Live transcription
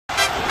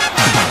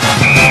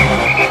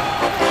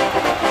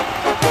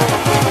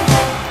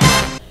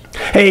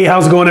Hey,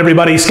 how's it going,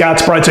 everybody? Scott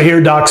Spreitzer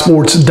here,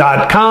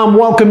 DocSports.com.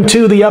 Welcome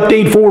to the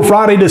update for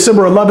Friday,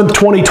 December 11th,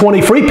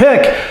 2020. Free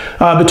pick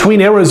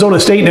between Arizona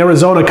State and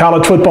Arizona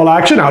college football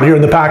action out here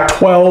in the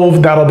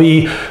Pac-12. That'll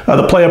be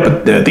the play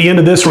up at the end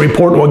of this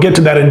report. We'll get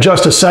to that in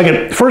just a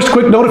second. First,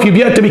 quick note, if you've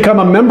yet to become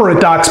a member at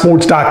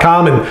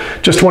DocSports.com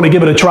and just want to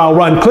give it a trial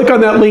run, click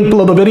on that link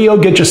below the video.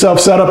 Get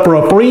yourself set up for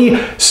a free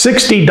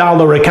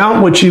 $60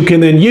 account, which you can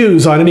then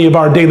use on any of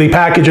our daily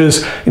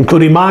packages,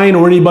 including mine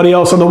or anybody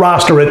else on the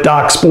roster at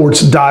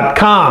DocSports.com.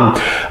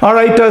 All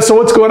right, so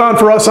what's going on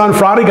for us on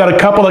Friday? Got a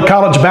couple of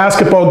college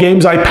basketball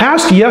games. I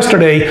passed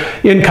yesterday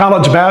in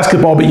college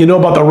basketball, but you know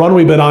about the run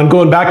we've been on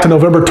going back to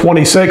November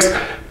 26th.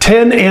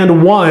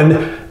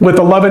 10-1 with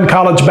 11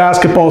 college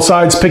basketball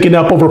sides picking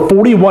up over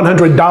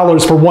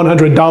 $4,100 for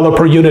 $100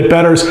 per unit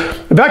bettors.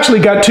 I've actually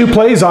got two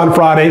plays on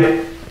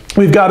Friday.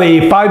 We've got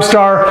a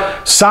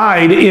five-star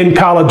side in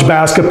college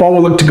basketball.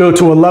 We'll look to go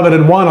to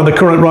 11-1 on the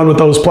current run with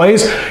those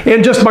plays.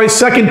 And just my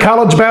second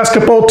college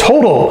basketball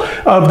total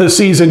of the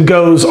season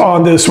goes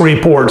on this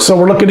report. So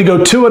we're looking to go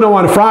 2-0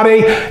 on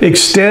Friday,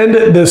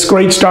 extend this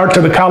great start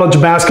to the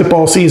college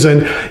basketball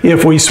season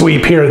if we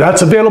sweep here.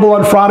 That's available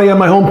on Friday on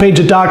my homepage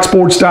at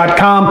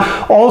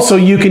DocSports.com. Also,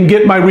 you can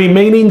get my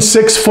remaining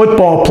 6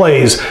 football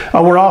plays.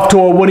 We're off to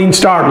a winning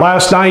start.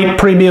 Last night,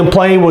 premium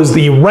play was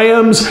the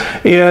Rams,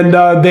 and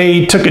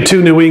they took it to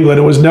New England.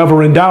 It was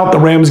never in doubt. The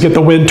Rams get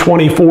the win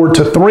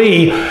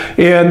 24-3.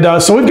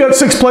 And so we've got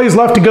 6 plays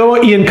left to go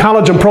in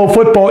college and pro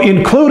football,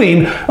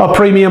 including a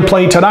premium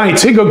play tonight.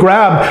 So you can go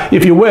grab,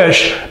 if you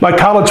wish, my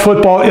college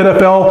football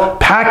NFL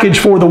package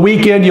for the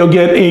weekend. You'll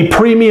get a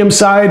premium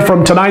side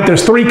from tonight.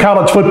 There's 3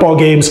 college football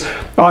games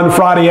on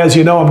Friday. As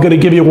you know, I'm going to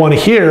give you one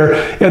here.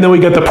 And then we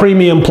get the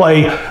premium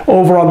play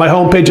over on my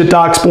homepage at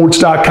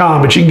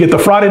DocSports.com. But you can get the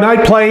Friday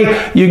night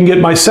play. You can get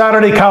my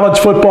Saturday college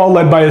football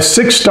led by a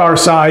 6-star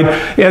side.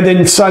 And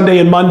then Sunday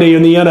and Monday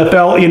in the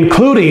NFL,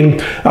 including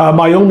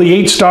my only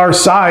 8-star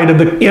side of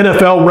the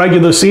NFL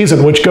regular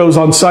season, which goes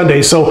on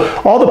Sunday. So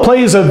all the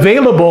plays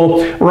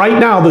available right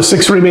now, the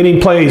 6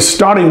 remaining plays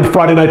starting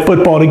Friday Night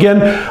Football. And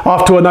again,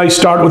 off to a nice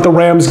start with the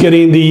Rams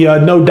getting the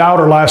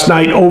no-doubter last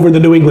night over the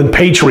New England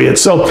Patriots.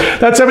 So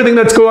that's everything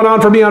that's going on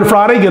for me on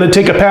Friday. Going to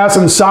take a pass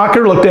in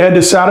soccer. Looked ahead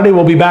to Saturday.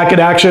 We'll be back in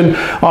action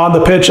on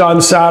the pitch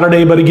on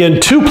Saturday. But again,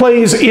 2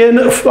 plays in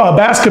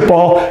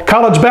basketball,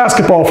 college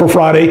basketball for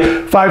Friday.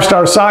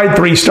 5-star side,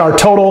 3-star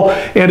total,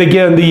 and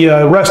again the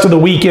rest of the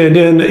weekend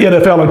in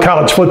NFL and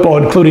college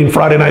football, including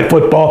Friday Night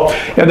Football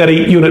and that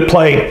 8-unit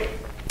play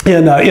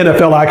in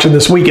NFL action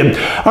this weekend.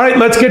 All right,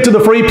 let's get to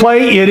the free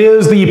play. It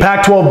is the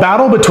Pac-12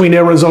 battle between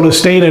Arizona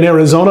State and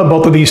Arizona.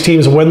 Both of these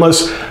teams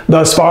winless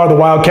thus far. The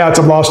Wildcats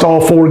have lost all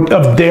 4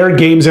 of their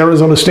games.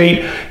 Arizona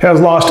State has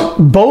lost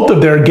both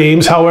of their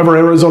games. However,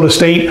 Arizona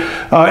State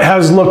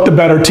has looked the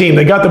better team.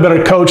 They got the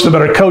better coach, the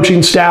better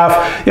coaching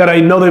staff, and I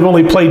know they've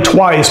only played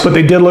twice, but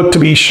they did look to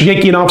be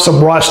shaking off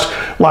some rust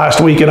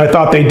last week, and I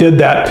thought they did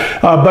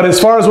that. But as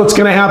far as what's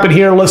going to happen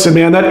here, listen,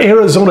 man, that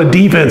Arizona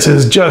defense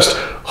is just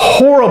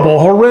horrible,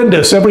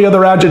 horrendous, every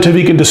other adjective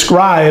you can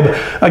describe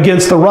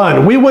against the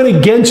run. We went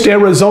against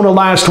Arizona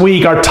last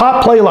week. Our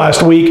top play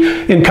last week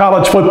in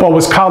college football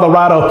was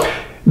Colorado.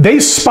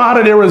 They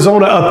spotted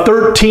Arizona a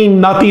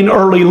 13-0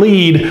 early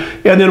lead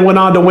and then went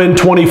on to win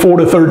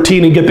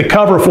 24-13 and get the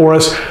cover for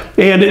us.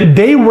 And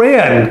they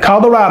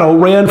Colorado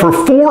ran for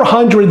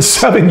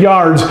 407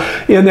 yards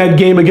in that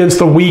game against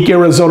the weak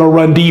Arizona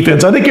run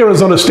defense. I think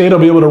Arizona State will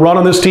be able to run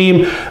on this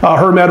team.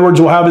 Herm Edwards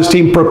will have his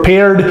team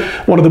prepared.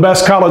 One of the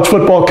best college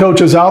football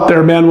coaches out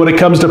there, man, when it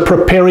comes to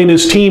preparing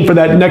his team for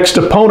that next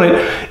opponent.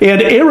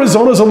 And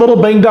Arizona's a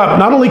little banged up.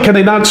 Not only can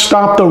they not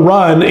stop the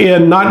run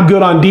and not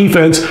good on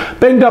defense,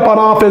 banged up on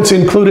offense,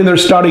 including their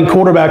starting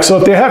quarterback. So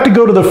if they have to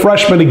go to the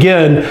freshman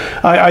again,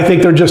 I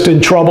think they're just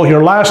in trouble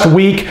here. Last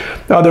week,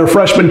 their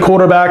freshman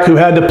quarterback, who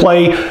had to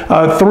play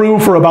through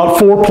for about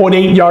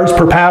 4.8 yards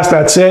per pass,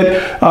 that's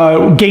it,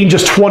 gained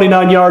just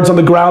 29 yards on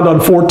the ground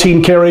on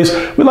 14 carries.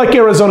 We like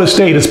Arizona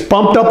State. It's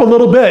bumped up a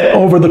little bit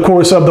over the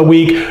course of the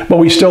week, but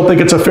we still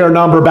think it's a fair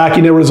number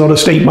backing Arizona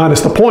State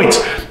minus the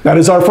points. That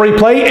is our free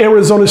play,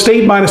 Arizona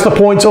State minus the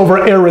points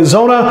over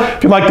Arizona.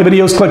 If you like the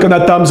videos, click on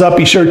that thumbs up.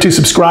 Be sure to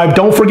subscribe.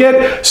 Don't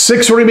forget,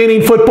 6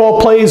 remaining football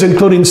plays,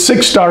 including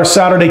 6-star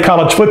Saturday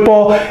college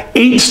football,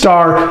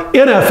 8-star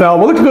NFL.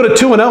 We're looking to go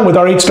to 2-0 with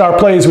our 8-star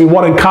plays. We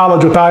won in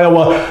college with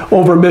Iowa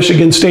over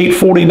Michigan State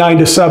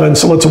 49-7.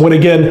 So let's win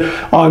again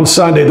on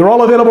Sunday. They're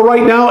all available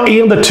right now,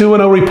 and the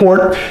 2-0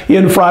 report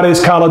in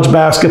Friday's college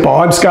basketball.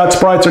 I'm Scott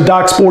Spreitzer,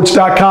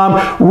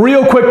 DocSports.com.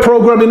 Real quick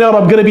programming note,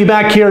 I'm going to be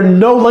back here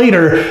no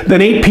later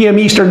than 8 p.m.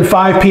 Eastern,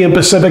 5 p.m.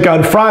 Pacific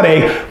on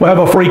Friday. We'll have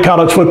a free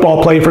college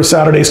football play for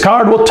Saturday's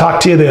card. We'll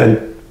talk to you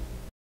then.